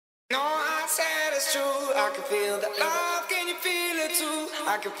No, I said it's true. I can feel the love. Can you feel it too?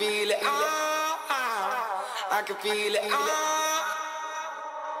 I can feel it. I can feel it. No,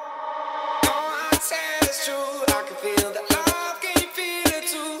 I said it's true. I can feel the love. Can you feel it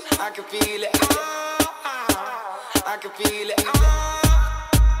too? I can feel it. I can feel it.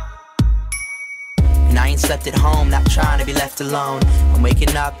 And I ain't slept at home, not trying to be left alone. I'm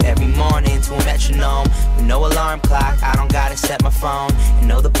waking up every morning to a metronome. With no alarm clock, I don't gotta set my phone. And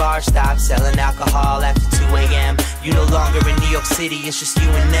know the bar stopped selling alcohol after 2 a.m. You no longer in New York City, it's just you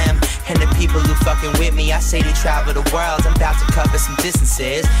and them. And the people who fucking with me, I say they travel the world. I'm about to cover some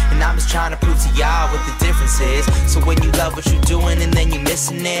distances, and I'm just trying to prove to y'all what the difference is. So when you love what you're doing and then you're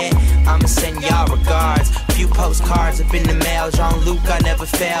missing it, I'ma send y'all regards. Few postcards up in the mail. Jean-Luc, I never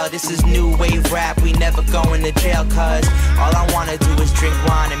fail. This is new wave rap, we never going to jail. Cause all I wanna do is drink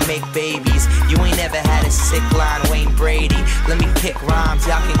wine and make babies. You ain't never had a sick line, Wayne Brady. Let me kick rhymes,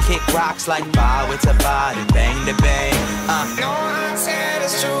 y'all can kick rocks like ba with a ba to bang to bang. No, I said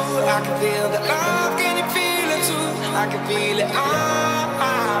it's true. I can feel the love. Can you feel it too? I can feel it. I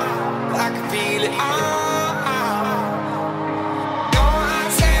can feel it. No, I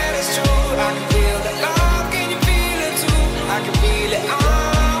said it's true. I can feel the love. Can you feel it too? I can feel it.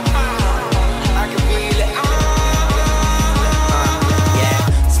 I can feel it.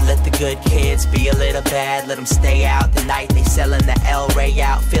 Yeah, so let the good kids be a little bad. Let them stay out the night. They selling the El Rey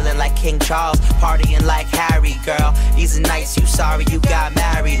out. Feeling like King Charles, partying like Harry, girl. These are nights you sorry you got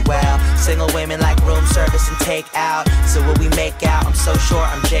married. Well, single women like room service and take out. So when we make out, I'm so short,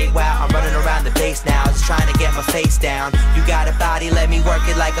 I'm J-Wow. I'm running around the base now, just trying to get my face down. You got a body, let me work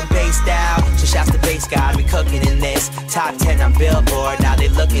it like I'm based out. So shouts to base God, we cooking in this. Top 10 on Billboard, now they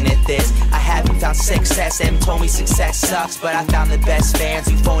looking at this. I haven't found success, M told me success sucks. But I found the best fans,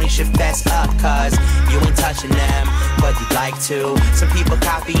 you phony should fess up. Cause you ain't touching them, but you'd like to. Some people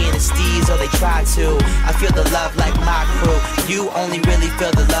copying the steez, or they try to. I feel the love like my crew. You only really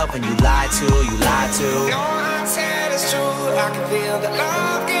feel the love when you lie to, you lie to. No, I said it's true. I can feel the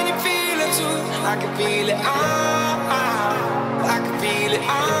love. Can you feel it too? I can feel it. I can feel it. No,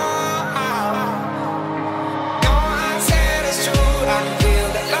 I said it's true. I can feel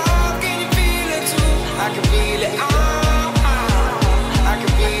the love. Can you feel it too? I can feel it. I can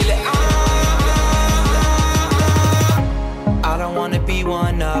feel it. I don't wanna be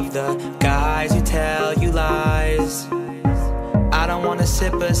one of the guys who tell you lies. I don't wanna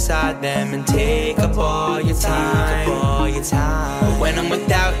sit beside them and take up all your time. But when I'm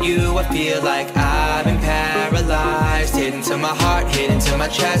without you, I feel like I've been paralyzed. Hit into my heart, hit into my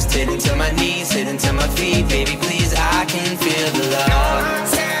chest, hit into my knees, hit into my feet. Baby, please, I can feel the love. No, I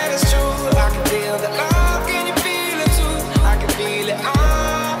said it's true. I can feel the love. Can you feel it too? I can feel it.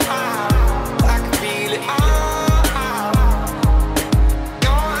 I can feel it.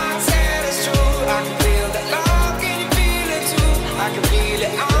 No, I said it's true. I can feel the love. Can you feel it too? I can feel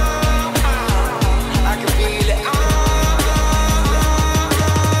it. I can feel it.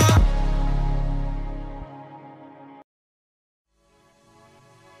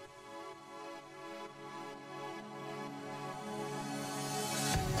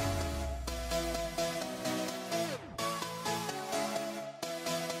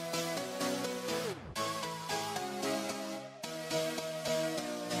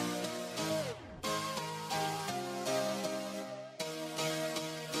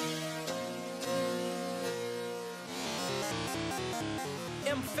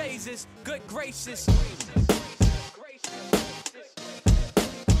 M-Phazes, good gracious.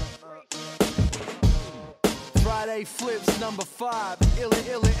 Friday flips #5.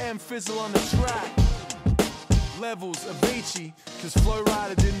 Illy and M-Phazes on the track. Levels, Aviici, cause Flow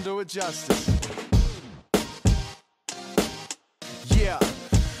Rider didn't do it justice. Yeah.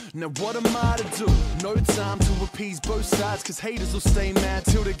 Now what am I to do? No time to appease both sides, cause haters will stay mad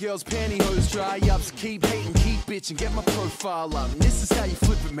till the girl's pantyhose dry up. So keep hating, keep bitching, get my profile up. And this is how you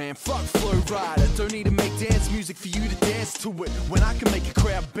flip it, man, fuck Flow Rider. Don't need to make dance music for you to dance to it, when I can make a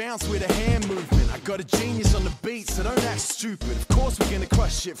crowd bounce with a hand movement. I got a genius on the beat, so don't act stupid. Of course we're gonna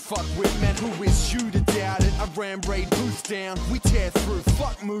crush shit, fuck with, man, who is you to doubt it? I ram raid booth down, we tear through,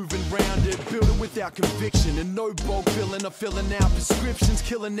 fuck moving round it. Build it without conviction, and no bulk billing or filling out prescriptions,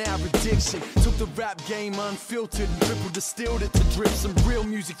 killing our addiction. Took the rap game unfiltered and triple distilled it to drip some real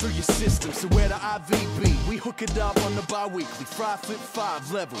music through your system. So where the IVB, we hook it up on the bi-weekly. Fry flip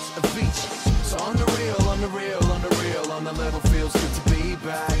 5 levels, Aviici. So on the real, on the real, on the real, on the level, feels good to be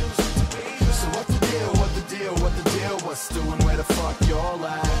back. So what the deal, what the deal, what the deal, what's doing, where the fuck y'all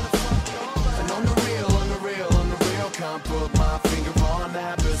at? And on the real, on the real, on the real, can't put my finger on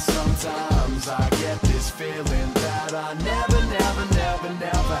that, but sometimes I get this feeling that I never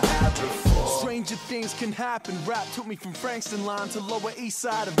had stranger things can happen. Rap took me from Frankston line to Lower East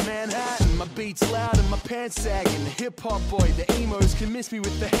Side of Manhattan. My beats loud and my pants sagging. The hip-hop boy, the emos can miss me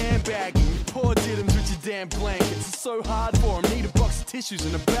with the handbagging. You poor diddums with your damn blankets. It's so hard for them, need a box of tissues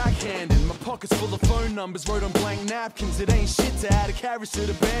and a backhanding. My pockets full of phone numbers, wrote on blank napkins. It ain't shit to add a carriage to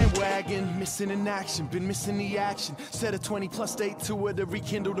the bandwagon. Missing in action, been missing the action. Set a 20+ date tour to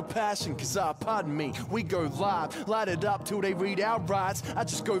rekindle the passion. Cause pardon me, we go live, light it up till they read our rights. I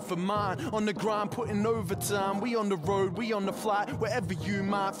just go for mine, on the grind, putting overtime. We on the road, we on the flight, wherever you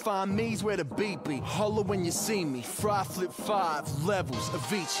might find me's where the beat be. Holler when you see me, fry flip 5 levels,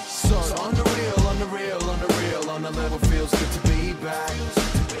 Aviici. So on the real, on the real, on the real, on the level, feels good to be back.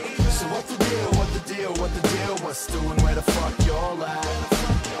 So what the deal, what the deal, what the deal, what's doing, where the fuck y'all at?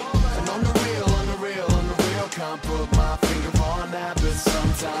 And on the real, on the real, on the real, can't put my finger on that, but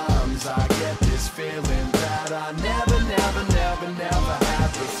sometimes I get this feeling that I never